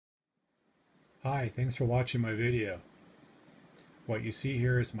Hi, thanks for watching my video. What you see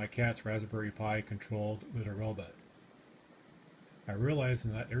here is my cat's Raspberry Pi controlled little robot. I realize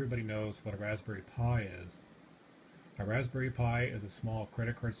that not everybody knows what a Raspberry Pi is. A Raspberry Pi is a small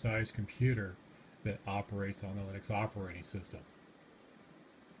credit card sized computer that operates on the Linux operating system.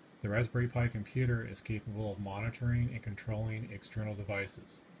 The Raspberry Pi computer is capable of monitoring and controlling external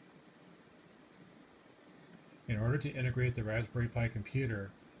devices. In order to integrate the Raspberry Pi computer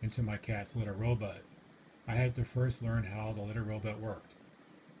into my cat's little robot, I had to first learn how the little robot worked.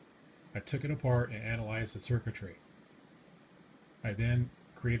 I took it apart and analyzed the circuitry. I then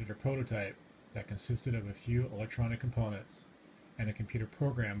created a prototype that consisted of a few electronic components and a computer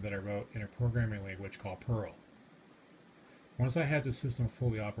program that I wrote in a programming language called Perl. Once I had the system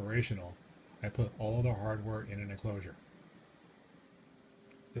fully operational, I put all of the hardware in an enclosure.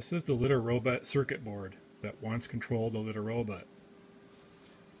 This is the little robot circuit board that once controlled the little robot.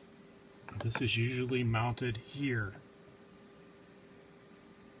 This is usually mounted here.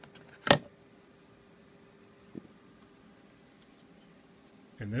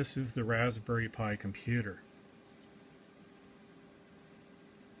 And this is the Raspberry Pi computer.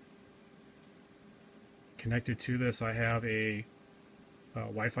 Connected to this, I have a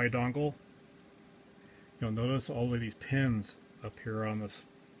Wi-Fi dongle. You'll notice all of these pins up here on this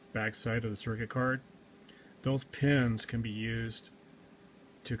back side of the circuit card. Those pins can be used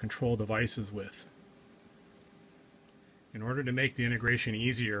to control devices with. In order to make the integration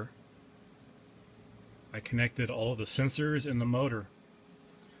easier, I connected all of the sensors and the motor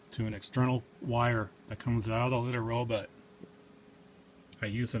to an external wire that comes out of the little robot. I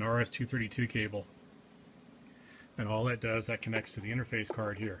use an RS-232 cable, and all that does, that connects to the interface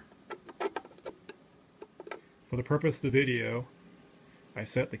card here. For the purpose of the video, I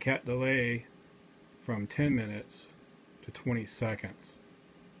set the cat delay from 10 minutes to 20 seconds.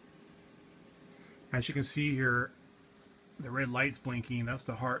 As you can see here, the red light's blinking. That's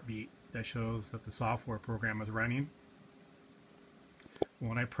the heartbeat that shows that the software program is running.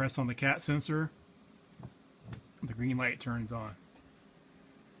 When I press on the cat sensor, the green light turns on.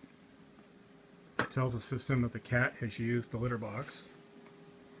 It tells the system that the cat has used the litter box.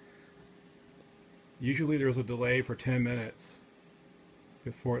 Usually there's a delay for 10 minutes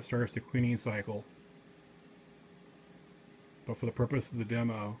before it starts the cleaning cycle. But for the purpose of the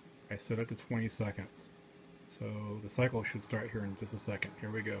demo, I set it to 20 seconds. So the cycle should start here in just a second.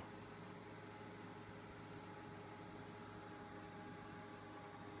 Here we go.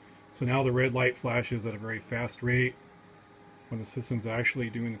 So now the red light flashes at a very fast rate when the system's actually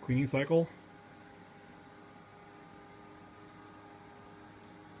doing the cleaning cycle.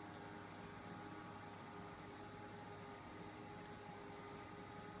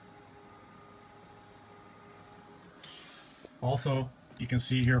 Also, you can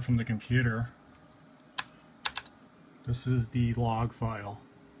see here from the computer, this is the log file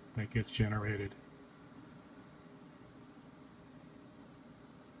that gets generated.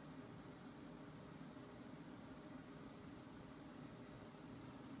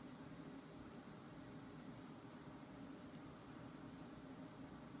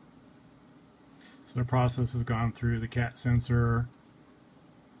 So the process has gone through the cat sensor,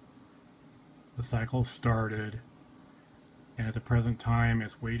 the cycle started, and at the present time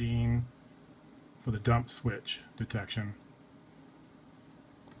it's waiting for the dump switch detection.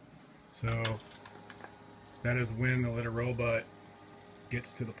 So that is when the little robot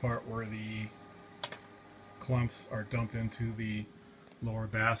gets to the part where the clumps are dumped into the lower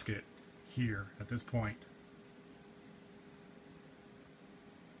basket here at this point.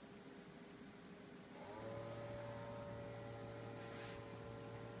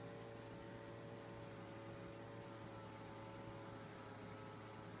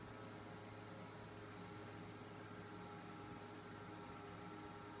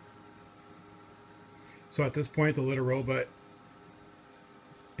 So at this point, the litter robot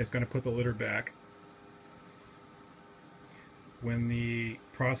is going to put the litter back. When the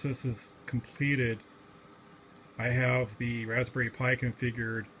process is completed, I have the Raspberry Pi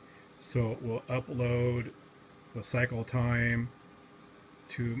configured so it will upload the cycle time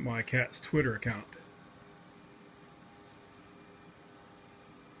to my cat's Twitter account.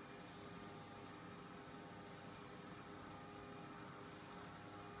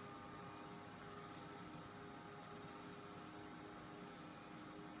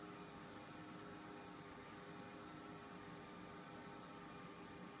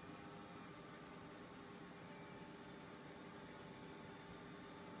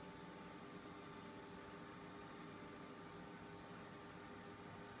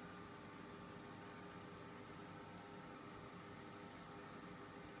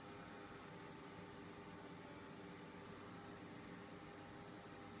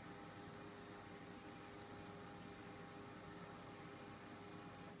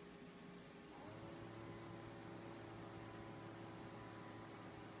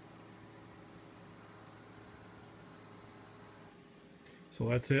 So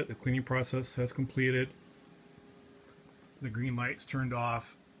that's it. The cleaning process has completed. The green light's turned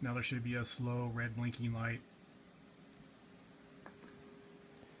off. Now there should be a slow red blinking light.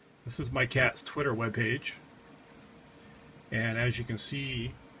 This is my cat's Twitter webpage. And as you can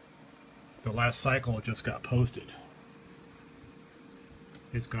see, the last cycle just got posted.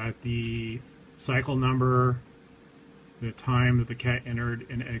 It's got the cycle number, the time that the cat entered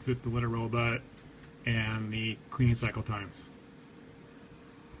and exited the litter robot, and the cleaning cycle times.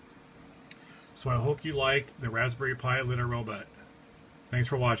 So I hope you liked the Raspberry Pi litter robot. Thanks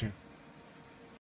for watching.